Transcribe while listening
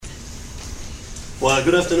Well,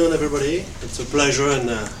 good afternoon, everybody. It's a pleasure and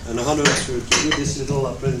an honor to do this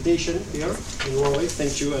little presentation here in Norway.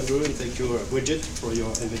 Thank you, Andrew, and thank you, Bridget, for your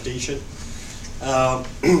invitation.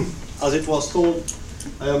 As it was told,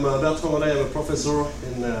 I am Betrand, Monnet. I'm a professor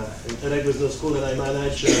in Phillipe Business School, and I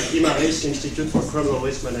manage IMARIS, Institute for Criminal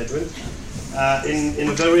Risk Management.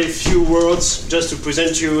 In very few words, just to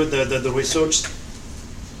present you the research.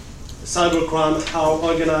 Cybercrime, how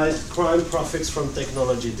organized crime profits from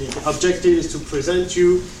technology. The objective is to present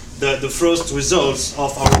you the first results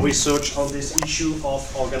of our research on this issue of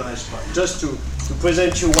organized crime. Just to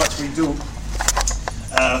present you what we do,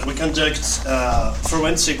 we conduct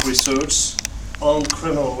forensic research on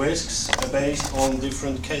criminal risks based on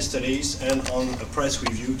different case studies and on a press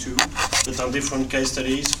review too. But on different case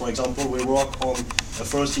studies, for example, we work on the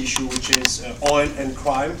first issue, which is oil and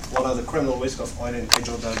crime. What are the criminal risks of oil and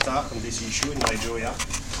Niger Delta on this issue in Nigeria?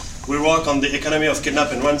 We work on the economy of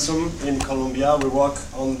kidnap and ransom in Colombia. We work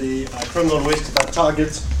on the criminal risks that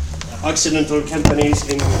target Occidental companies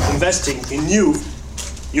in investing in new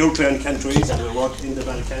European countries, and we work in the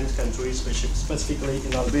Balkan countries, specifically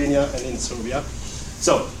in Albania and in Serbia.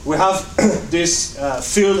 So we have this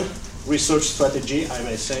field research strategy, I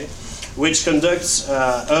may say, which conducts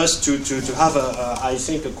us to have, I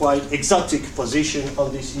think, a quite exotic position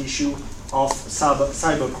on this issue of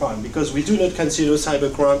cybercrime, because we do not consider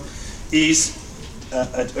cybercrime is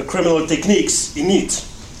a criminal techniques in it.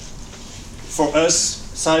 For us,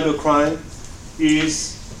 cybercrime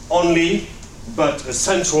is only but a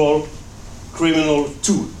central criminal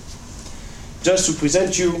tool. Just to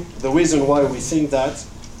present you the reason why we think that,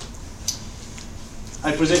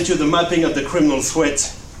 I present you the mapping of the criminal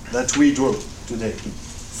threat that we draw today.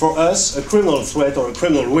 For us, a criminal threat or a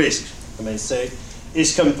criminal risk, I may say,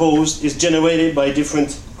 is generated by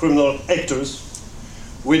different criminal actors,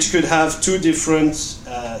 which could have two different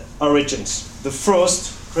origins. The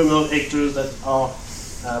first criminal actors that are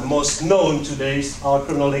most known today are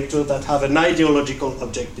criminal actors that have an ideological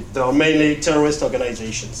objective. They are mainly terrorist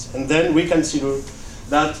organizations. And then we consider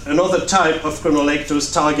that another type of criminal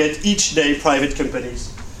actors target each day private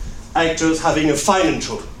companies, actors having a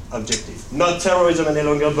financial objective, not terrorism any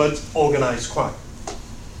longer, but organized crime.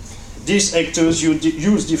 These actors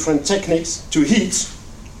use different techniques to hit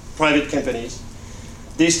private companies.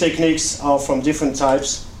 These techniques are from different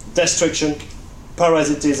types: destruction,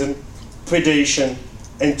 parasitism, predation,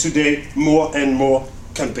 and today more and more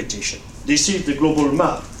competition. This is the global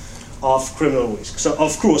map of criminal risk. So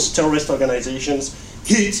of course, terrorist organizations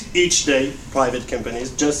hit each day private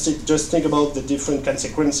companies. Just think about the different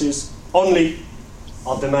consequences only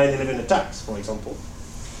of the 9/11 attacks, for example.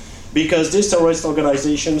 Because these terrorist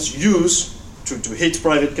organizations use to hit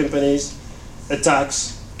private companies,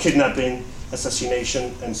 attacks, kidnapping,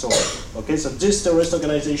 assassination, and so on. Okay, so these terrorist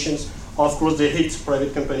organizations, of course, they hit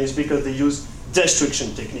private companies because they use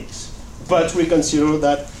destruction techniques. But we consider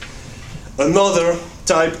that another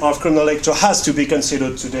type of criminal actor has to be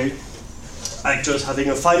considered today. Actors having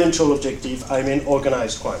a financial objective, I mean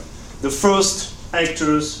organized crime. The first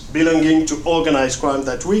actors belonging to organized crime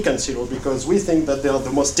that we consider, because we think that they are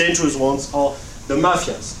the most dangerous ones, are the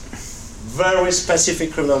mafias. Very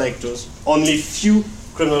specific criminal actors. Only few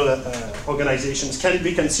criminal organizations can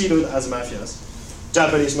be considered as mafias.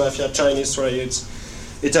 Japanese mafia, Chinese riots,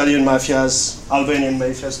 Italian mafias, Albanian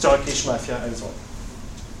mafias, Turkish mafia, and so on.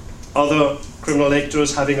 Other criminal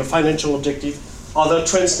actors having a financial objective, other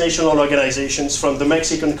transnational organizations, from the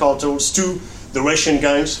Mexican cartels to the Russian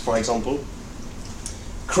gangs, for example.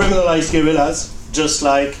 Criminalized guerrillas, just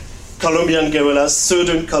like Colombian guerrillas,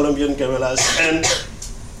 southern Colombian guerrillas, and,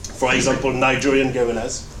 for example, Nigerian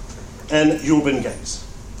guerrillas, and urban gangs.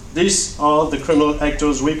 These are the criminal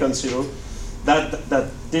actors we consider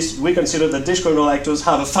we consider that these criminal actors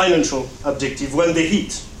have a financial objective when they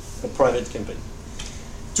hit a private company.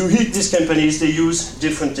 To hit these companies, they use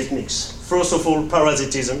different techniques. First of all,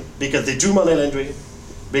 parasitism, because they do money laundering,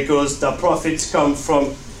 because their profits come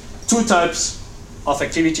from two types of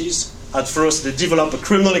activities. At first, they develop a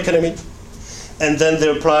criminal economy, and then they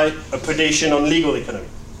apply a predation on legal economy.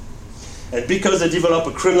 And because they develop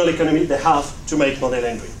a criminal economy, they have to make money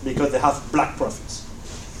laundering, because they have black profits.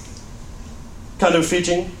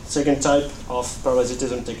 Counterfeiting, second type of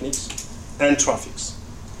parasitism techniques, and traffics.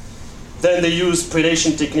 Then they use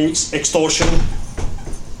predation techniques, extortion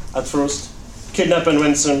at first, kidnap and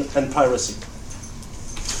ransom, and piracy.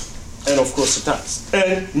 And of course attacks.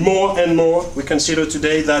 And more, we consider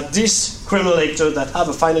today that these criminal actors that have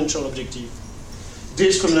a financial objective,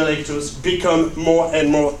 these criminal actors become more and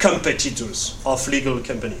more competitors of legal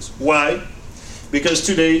companies. Why? Because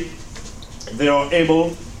today they are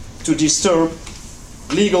able to disturb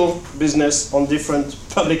legal business on different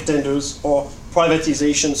public tenders or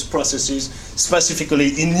privatizations processes,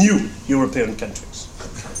 specifically in new European countries.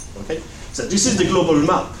 Okay? So this is the global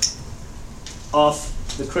map of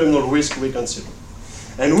the criminal risk we consider.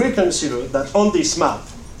 And we consider that on this map,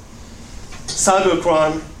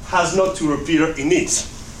 cybercrime has not to appear in it.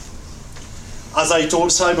 As I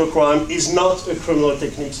told, cybercrime is not a criminal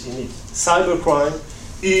technique in it. Cybercrime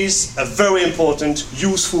is a very important,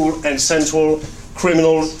 useful, and central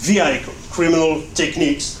criminal vehicle, criminal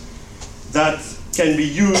techniques that can be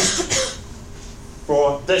used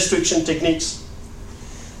for destruction techniques,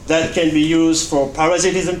 that can be used for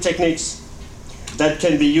parasitism techniques, that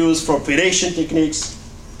can be used for predation techniques,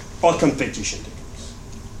 or competition techniques.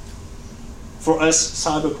 For us,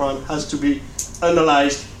 cybercrime has to be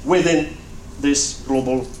analyzed within this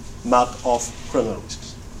global map of criminal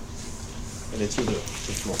risks. And it's you the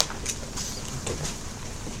floor.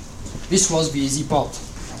 This was the easy part.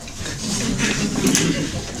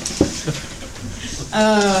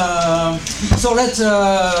 So let's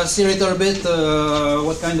see a little bit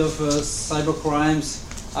what kind of cyber crimes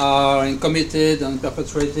are committed and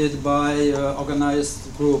perpetrated by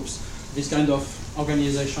organized groups, this kind of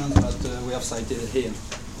organizations that we have cited here.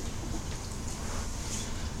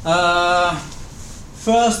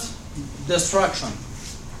 First, destruction.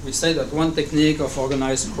 We say that one technique of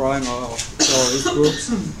organized crime or terrorist groups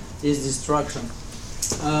is destruction.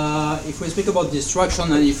 If we speak about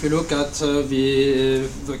destruction, and if you look at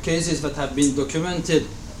the cases that have been documented,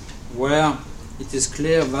 where it is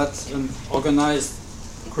clear that an organized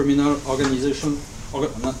criminal organization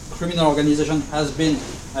has been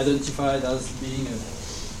identified as being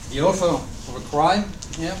the author of a crime,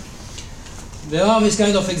 yeah, there are these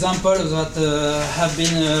kind of examples that have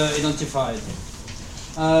been identified.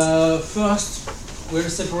 First, we'll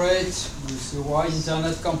separate why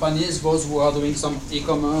internet companies, those who are doing some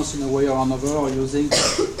e-commerce in a way or another, or using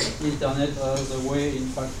internet as a way, in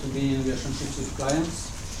fact, to be in relationships with clients,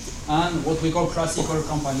 and what we call classical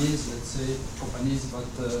companies, let's say companies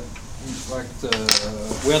that, in fact,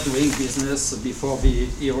 were doing business before the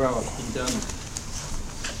era of internet.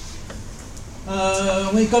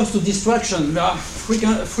 When it comes to destruction, there are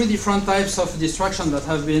three different types of destruction that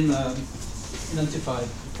have been identified.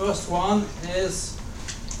 The first one is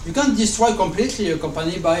you can destroy completely a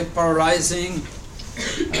company by paralyzing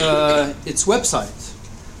its website.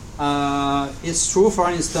 It's true, for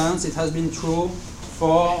instance, it has been true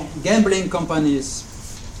for gambling companies,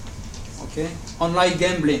 okay, online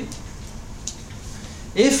gambling.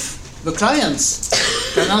 If the clients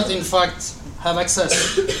cannot, in fact, have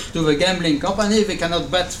access to the gambling company, they cannot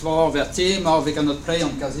bet for their team, or they cannot play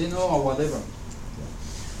on casino or whatever.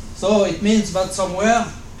 So it means that somewhere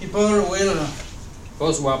people will,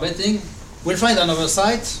 those who are betting, will find another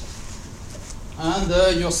site,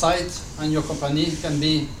 and your site and your company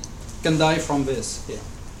can die from this here.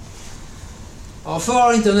 Or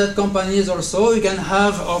for internet companies also, you can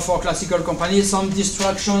have, or for classical companies, some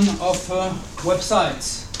destruction of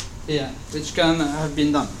websites here, which can have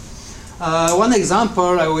been done. One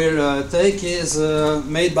example I will take is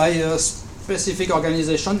made by a specific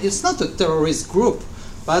organization. It's not a terrorist group,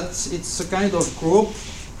 but it's a kind of group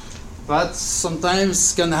that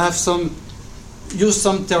sometimes can have use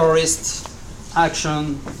some terrorist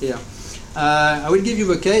action here. I will give you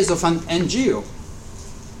the case of an NGO,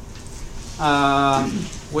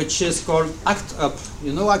 which is called ACT UP.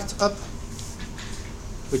 You know ACT UP?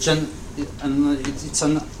 It's an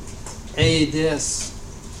AIDS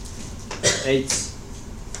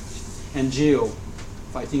NGO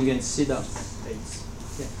fighting against SIDA AIDS.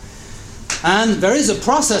 Yeah. And there is a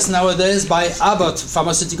process nowadays by Abbott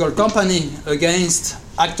pharmaceutical company against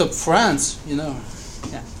ACT UP France. You know,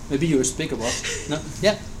 yeah. Maybe you will speak about it. No?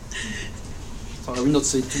 Yeah. So I will not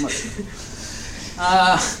say too much.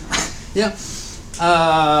 Yeah.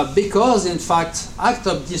 Because in fact, ACT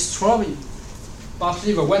UP destroyed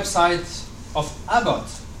partly the website of Abbott.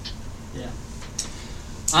 Yeah.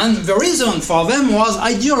 And the reason for them was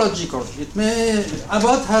ideological.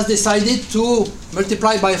 Abbott has decided to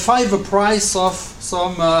multiply by 5 the price of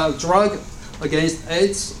some drug against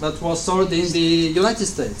AIDS that was sold in the United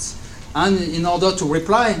States. And in order to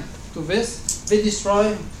reply to this, they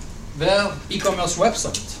destroy their e-commerce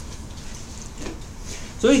website.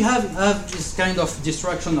 So you have this kind of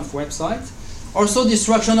destruction of website, also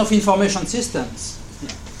destruction of information systems.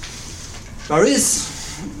 There is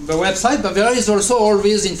the website, but there is also all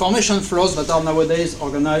these information flows that are nowadays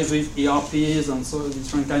organized with ERPs and so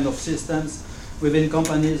different kind of systems within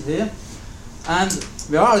companies here. And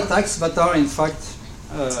there are attacks that are in fact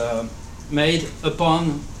made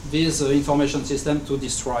upon this information system to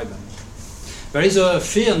destroy them. There is a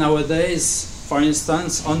fear nowadays, for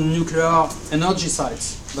instance, on nuclear energy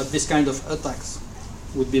sites, that this kind of attacks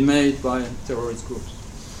would be made by terrorist groups.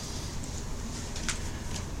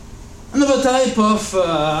 Another type of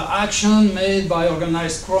action made by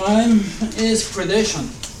organized crime is predation.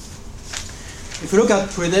 If you look at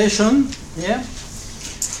predation here,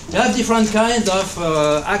 you have different kinds of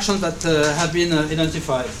actions that have been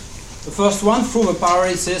identified. The first one, through the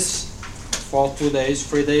paralysis for 2 days,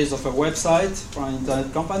 3 days of a website for an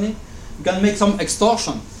internet company, you can make some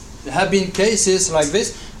extortion. There have been cases like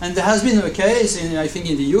this, and there has been a case, I think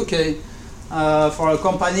in the UK, for a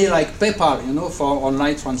company like PayPal, you know, for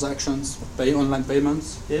online transactions, online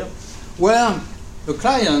payments here, where the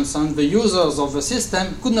clients and the users of the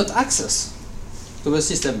system could not access to the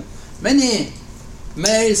system. Many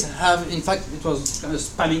mails have, in fact, it was kind of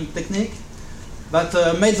spamming technique, but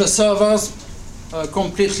made the servers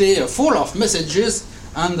completely full of messages,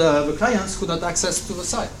 and the clients could not access to the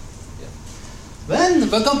site. Then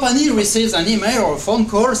the company receives an email or a phone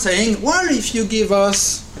call saying, well, if you give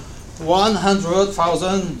us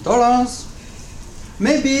 $100,000,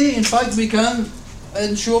 maybe, in fact, we can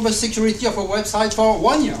ensure the security of a website for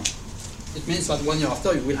 1 year. It means that 1 year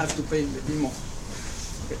after, you will have to pay maybe more.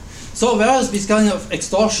 Okay. So there is this kind of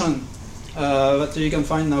extortion that you can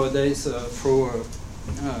find nowadays through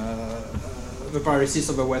the paralysis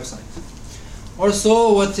of a website.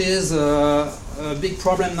 Also, what is a big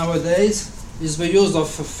problem nowadays is the use of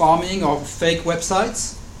farming or fake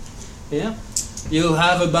websites. Here, you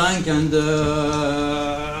have a bank and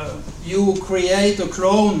you create a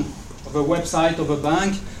clone of a website of a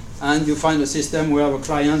bank, and you find a system where the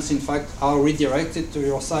clients, in fact, are redirected to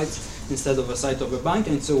your site instead of the site of a bank.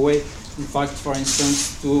 And it's a way, in fact, for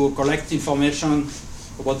instance, to collect information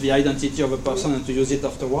about the identity of a person and to use it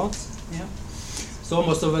afterwards. Yeah. So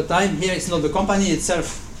most of the time, here it's not the company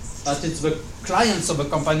itself, but it's the clients of the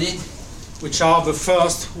company which are the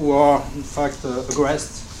first who are, in fact,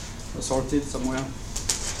 aggressed, assaulted somewhere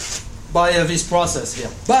by this process here.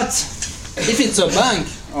 But if it's a bank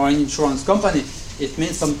or an insurance company, it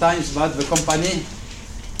means sometimes that the company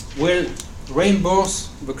will reimburse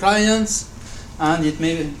the clients, and it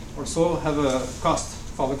may also have a cost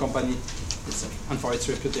for the company itself and for its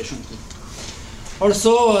reputation too.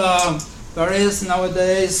 Also, there is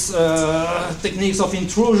nowadays techniques of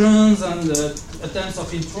intrusions and attempts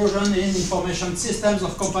of intrusion in information systems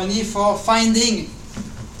of company for finding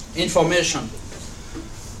information.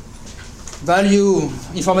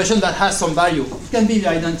 Information that has some value. It can be the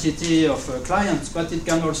identity of clients, but it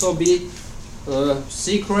can also be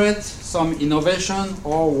secret, some innovation,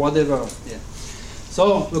 or whatever. Yeah.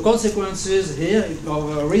 So the consequences here,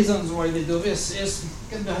 or reasons why they do this, is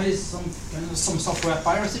there is some software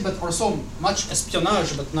piracy, but also much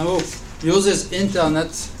espionage, but now uses internet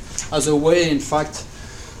as a way, in fact,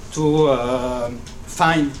 to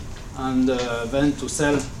find and then to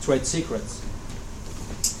sell trade secrets.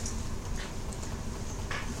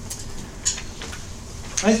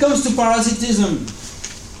 When it comes to parasitism,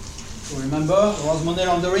 so remember, there was money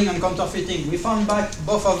laundering and counterfeiting. We found back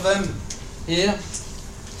both of them here,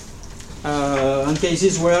 and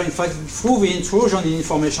cases where, in fact, through the intrusion in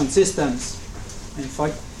information systems, in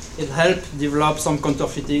fact, it helped develop some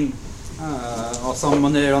counterfeiting or some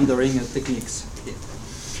money laundering techniques.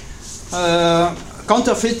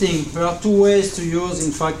 Counterfeiting, there are two ways to use,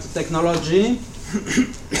 in fact, technology.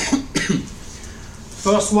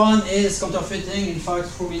 First one is counterfeiting, in fact,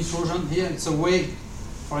 through intrusion. Here it's a way,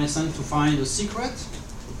 for instance, to find a secret,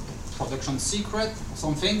 production secret or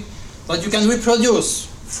something, that you can reproduce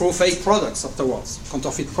through fake products afterwards,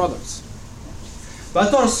 counterfeit products.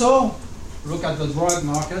 But also, look at the drug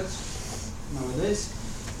market nowadays.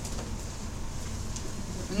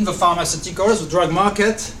 In the pharmaceuticals, the drug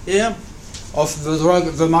market here, of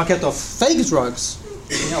the market of fake drugs,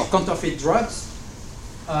 or counterfeit drugs,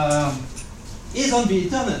 is on the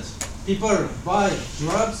internet. People buy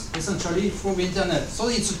drugs essentially through the internet. So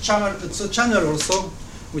it's a channel also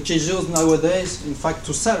which is used nowadays, in fact,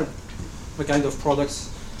 to sell the kind of products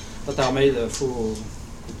that are made through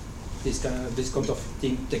these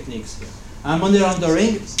counterfeiting techniques. And money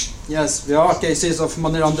laundering, yes, there are cases of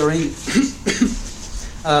money laundering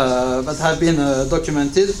that have been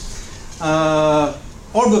documented.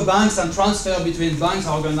 All the banks and transfer between banks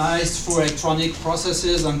are organized through electronic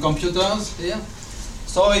processes and computers here.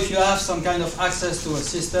 So if you have some kind of access to a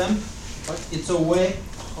system, it's a way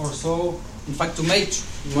also, in fact, to make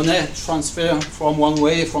money transfer from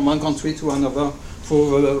one country to another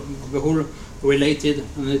through the whole related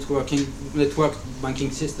network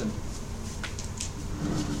banking system.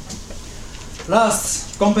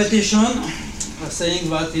 Last, competition, saying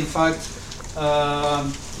that, in fact,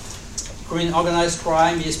 organized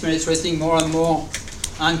crime is penetrating more and more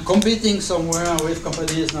and competing somewhere with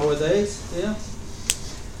companies nowadays here.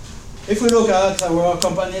 If we look at our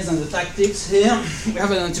companies and the tactics here, we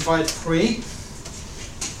have identified three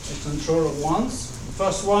essential ones. The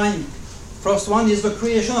first one is the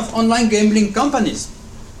creation of online gambling companies.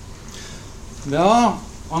 There are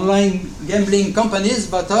online gambling companies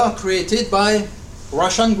that are created by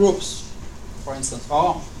Russian groups, for instance,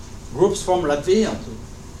 or groups from Latvia.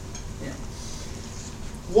 Yeah.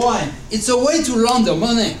 Why? It's a way to launder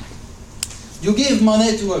money. You give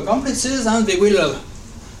money to accomplices and they will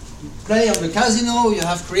play on the casino you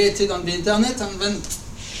have created on the internet, and then,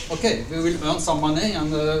 okay, we will earn some money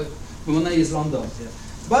and the money is laundered. Yeah.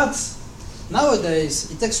 But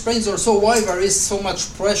nowadays, it explains also why there is so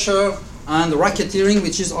much pressure and racketeering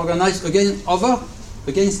which is organized against other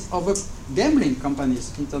gambling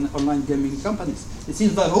companies, online gambling companies. It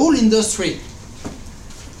seems the whole industry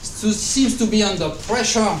seems to be under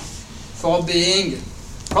pressure for being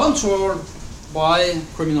controlled by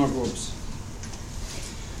criminal groups.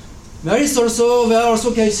 There are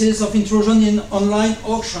also cases of intrusion in online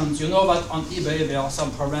auctions. You know that on eBay there are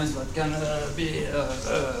some problems that can be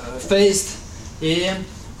faced here.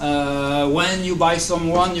 When you buy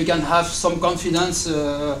someone, you can have some confidence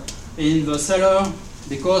in the seller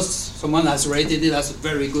because someone has rated it as a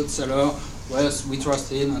very good seller, whereas we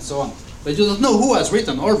trust him and so on. But you don't know who has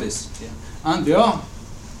written all this. Yeah. And there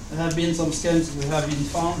have been some scams that have been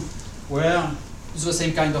found where it's the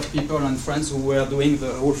same kind of people and friends who were doing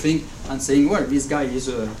the whole thing and saying, well, this guy is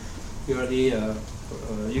really,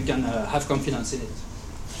 you can have confidence in it.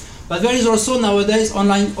 But there is also nowadays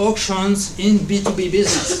online auctions in B2B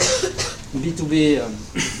business, B2B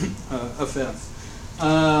affairs.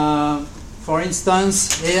 For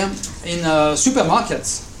instance, here in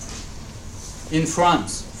supermarkets in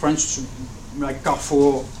France, French like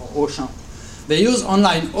Carrefour or Auchan, they use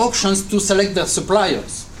online auctions to select their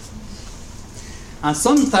suppliers. And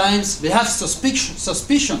sometimes they have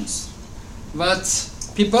suspicions that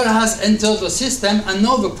people has entered the system and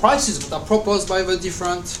know the prices that are proposed by the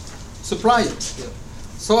different suppliers. Yeah.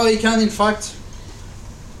 So he can in fact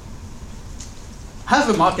have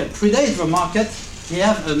a market, predate the market. He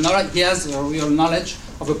has a real knowledge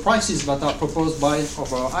of the prices that are proposed by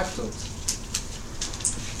other actors.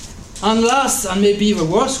 And last, and maybe the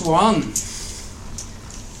worst one,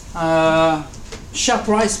 share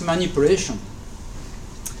price manipulation.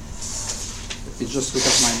 Just look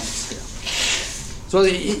at my notes here. So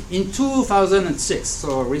in 2006,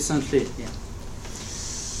 so recently, yeah,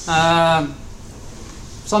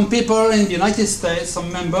 some people in the United States,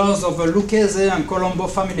 some members of the Lucchese and Colombo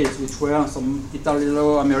families, which were some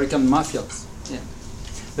Italo-American mafias, yeah,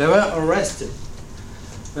 they were arrested.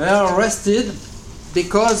 They were arrested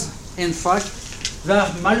because, in fact, they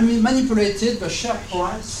have manipulated the share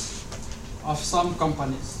price of some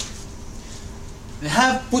companies. They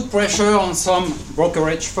have put pressure on some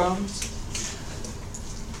brokerage firms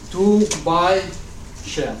to buy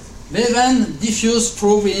shares. They then diffuse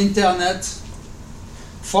through the internet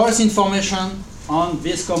false information on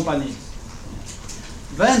these companies.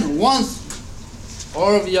 Then once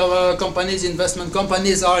all the other companies, investment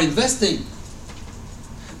companies, are investing,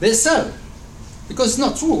 they sell. Because it's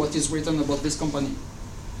not true what is written about this company.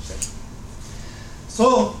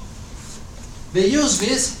 So they use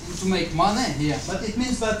this to make money here, but it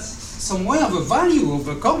means that somewhere the value of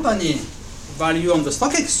the company, value on the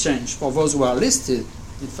stock exchange for those who are listed,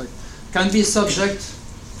 in fact, can be subject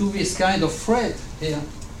to this kind of threat here.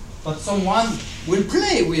 But someone will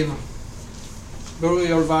play with the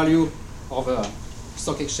real value of the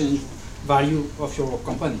stock exchange value of your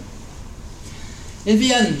company. In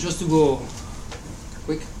the end, just to go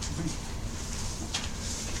quick,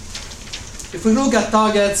 if we look at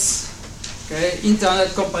targets, okay, internet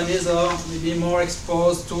companies are maybe more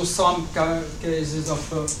exposed to some cases of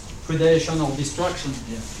predation or destruction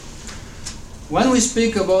here. When we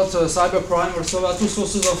speak about cybercrime, also there are two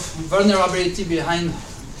sources of vulnerability behind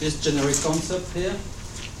this generic concept here.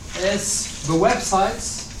 It's the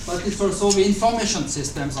websites, but it's also the information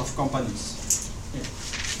systems of companies. Yeah.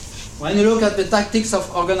 When you look at the tactics of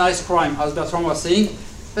organized crime, as Betrand was saying,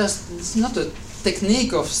 it's not a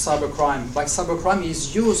technique of cybercrime, but cybercrime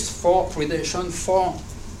is used for predation for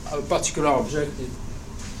a particular objective.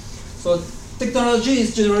 So technology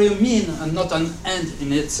is generally a mean and not an end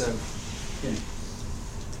in itself. Okay.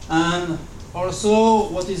 And also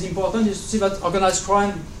what is important is to see that organized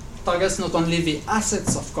crime targets not only the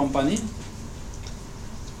assets of company,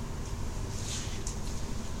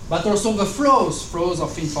 but also the flows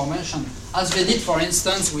of information, as they did, for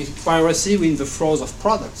instance, with piracy, with the flows of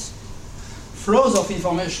products. flows of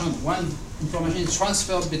information when information is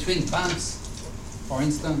transferred between banks, for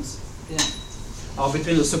instance, or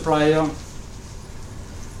between the supplier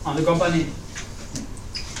and the company.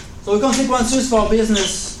 So the consequences for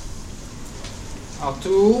business are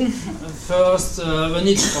two. First, the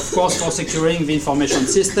need, of course, for securing the information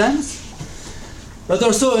systems, but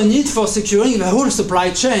also a need for securing the whole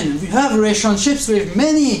supply chain. We have relationships with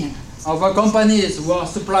many other companies who are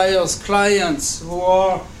suppliers, clients, who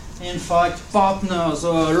are in fact partners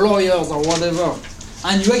or lawyers or whatever.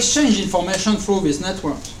 And you exchange information through this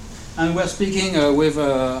network. And we're speaking with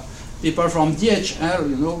people from DHL,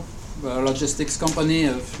 you know, the logistics company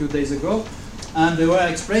a few days ago. And they were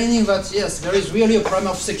explaining that, yes, there is really a problem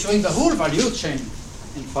of securing the whole value chain,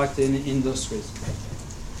 in fact, in industries.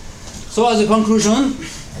 So as a conclusion,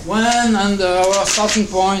 our starting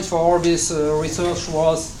point for all this research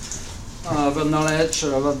was the knowledge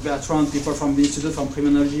that Betrand, people from the Institute for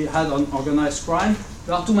Criminology, had on organized crime.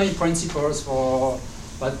 There are two main principles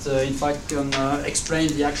that in fact can explain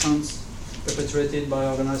the actions perpetrated by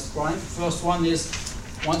organized crime. First one is,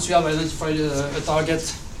 once you have identified a target,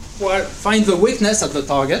 well, find the weakness at the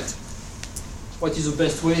target. What is the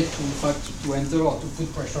best way to, in fact, to enter or to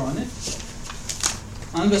put pressure on it?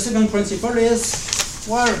 And the second principle is,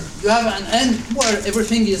 well, you have an end, well,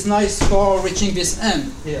 everything is nice for reaching this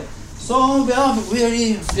end here. So they are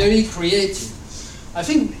very, very creative. I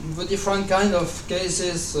think the different kind of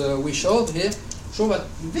cases we showed here show that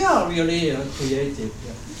they are really creative.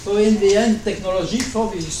 Yeah. So in the end, technology,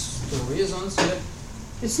 for these two reasons,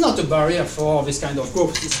 it's not a barrier for this kind of group.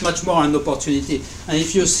 It's much more an opportunity. And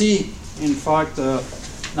if you see, in fact,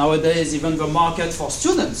 nowadays, even the market for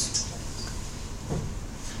students,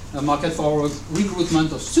 the market for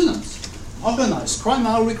recruitment of students, organized crime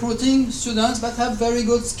are recruiting students that have very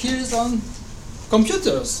good skills on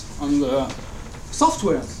computers, on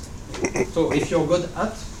software. So if you're good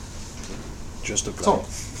at, just apply.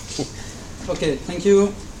 So, okay, thank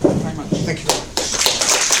you very much. Thank you.